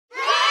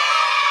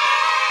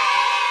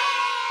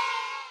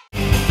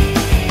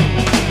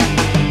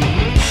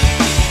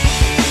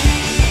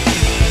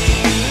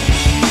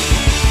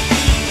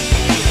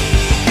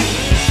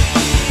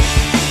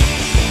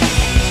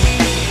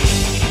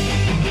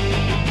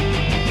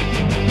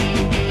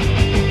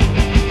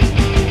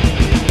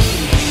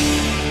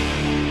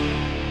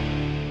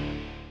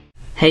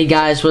Hey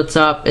guys, what's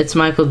up? It's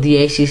Michael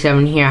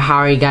DAC7 here. How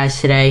are you guys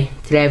today?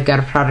 Today I've got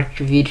a product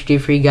review to do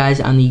for you guys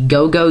on the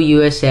GoGo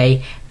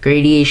USA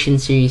Gradation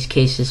series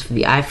cases for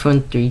the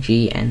iPhone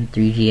 3G and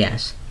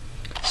 3GS.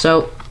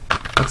 So,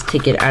 let's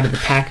take it out of the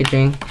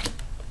packaging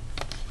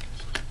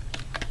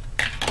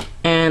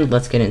and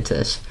let's get into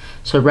this.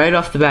 So right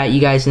off the bat,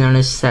 you guys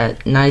notice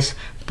that nice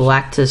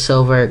black to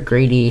silver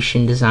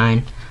gradation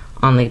design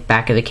on the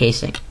back of the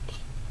casing.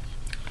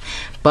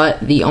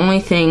 But the only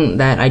thing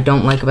that I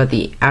don't like about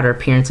the outer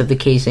appearance of the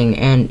casing,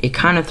 and it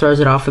kind of throws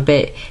it off a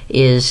bit,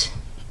 is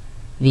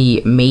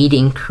the Made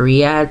in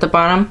Korea at the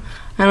bottom.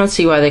 I don't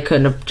see why they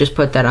couldn't have just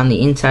put that on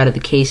the inside of the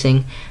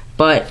casing,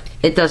 but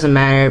it doesn't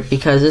matter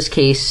because this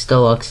case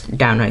still looks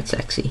downright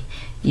sexy.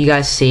 You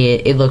guys see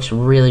it, it looks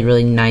really,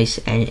 really nice,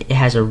 and it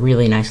has a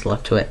really nice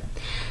look to it.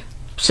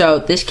 So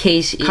this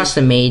case is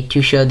custom made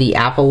to show the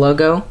Apple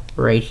logo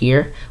right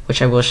here,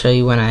 which I will show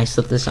you when I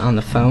slip this on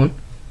the phone.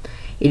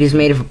 It is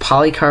made of a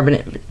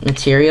polycarbonate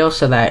material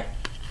so that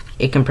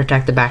it can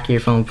protect the back of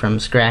your phone from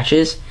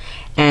scratches.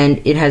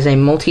 And it has a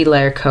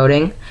multi-layer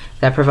coating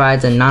that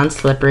provides a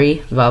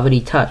non-slippery,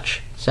 velvety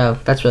touch. So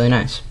that's really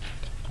nice.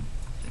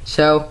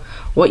 So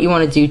what you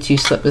want to do to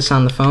slip this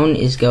on the phone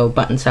is go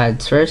button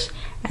sides first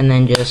and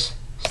then just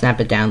snap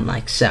it down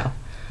like so.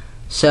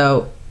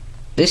 So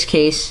this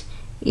case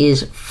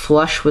is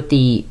flush with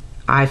the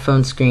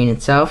iPhone screen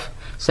itself.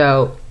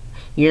 So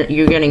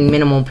you're getting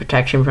minimal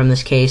protection from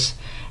this case.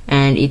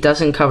 And it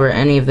doesn't cover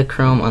any of the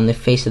chrome on the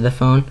face of the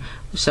phone,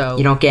 so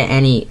you don't get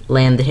any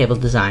lay-on-the-table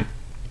design.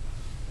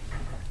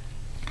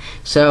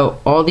 So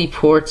all the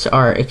ports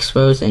are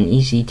exposed and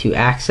easy to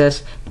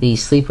access. The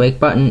sleep-wake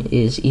button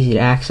is easy to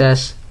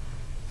access.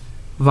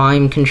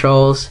 Volume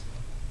controls,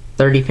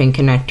 30-pin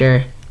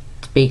connector,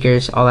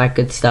 speakers, all that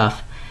good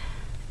stuff.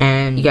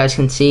 And you guys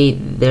can see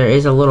there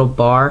is a little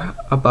bar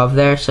above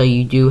there, so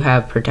you do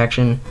have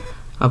protection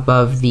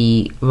above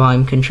the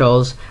volume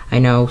controls. I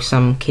know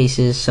some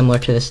cases similar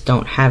to this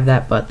don't have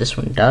that, but this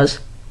one does.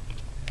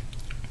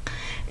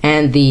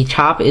 And the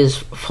top is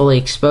fully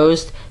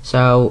exposed,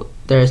 so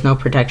there is no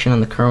protection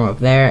on the chrome up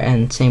there,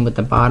 and same with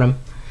the bottom.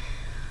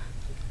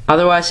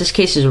 Otherwise, this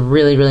case is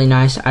really, really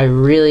nice. I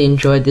really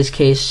enjoyed this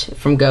case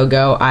from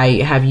GoGo.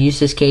 I have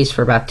used this case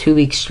for about 2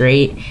 weeks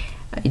straight.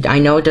 I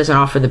know it doesn't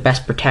offer the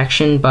best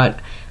protection, but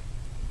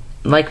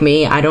like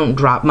me, I don't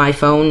drop my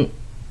phone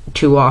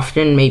too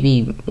often,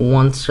 maybe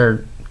once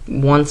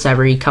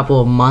every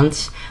couple of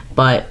months,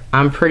 but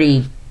I'm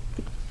pretty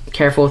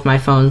careful with my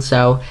phone,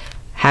 so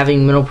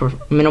having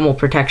minimal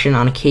protection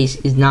on a case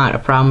is not a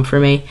problem for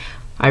me.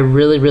 I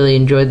really, really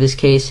enjoyed this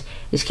case.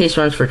 This case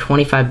runs for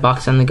 25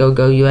 bucks on the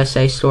GoGo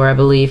USA store, I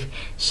believe,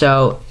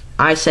 so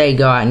I say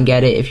go out and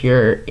get it if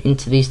you're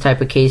into these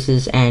type of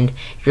cases and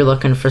you're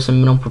looking for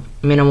some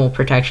minimal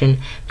protection,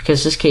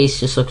 because this case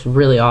just looks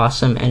really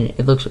awesome and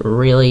it looks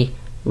really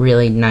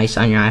nice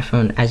on your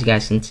iPhone, as you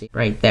guys can see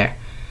right there.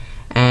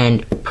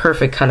 And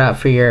perfect cutout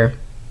for your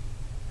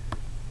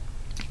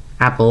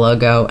Apple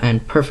logo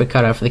and perfect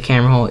cutout for the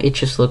camera hole. It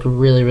just looked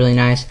really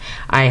nice.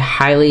 I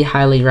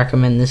highly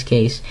recommend this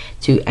case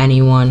to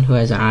anyone who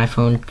has an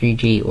iPhone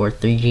 3G or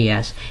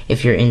 3GS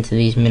if you're into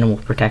these minimal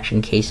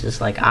protection cases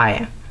like I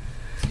am.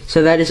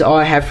 So that is all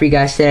I have for you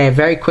guys today. A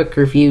very quick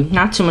review,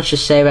 not too much to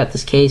say about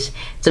this case.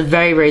 It's a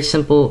very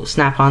simple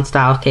snap-on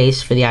style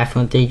case for the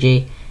iPhone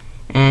 3G.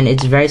 And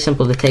it's very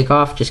simple to take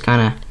off. Just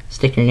kind of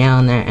stick your nail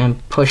in there and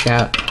push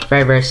out.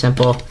 Very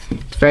simple.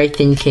 It's a very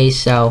thin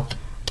case, so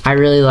I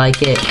really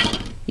like it.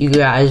 You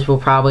guys will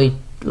probably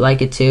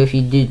like it too if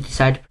you do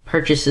decide to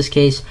purchase this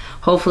case.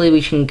 Hopefully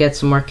we can get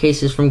some more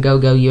cases from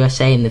GoGo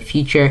USA in the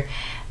future.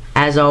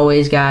 As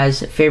always,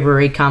 guys, favorite,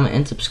 rate, comment,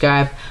 and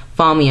subscribe.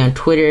 Follow me on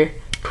Twitter,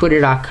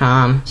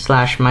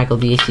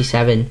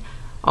 twitter.com/MichaelDAC7.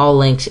 All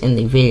links in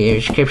the video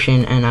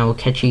description, and I will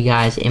catch you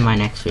guys in my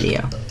next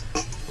video.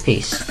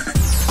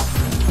 Peace.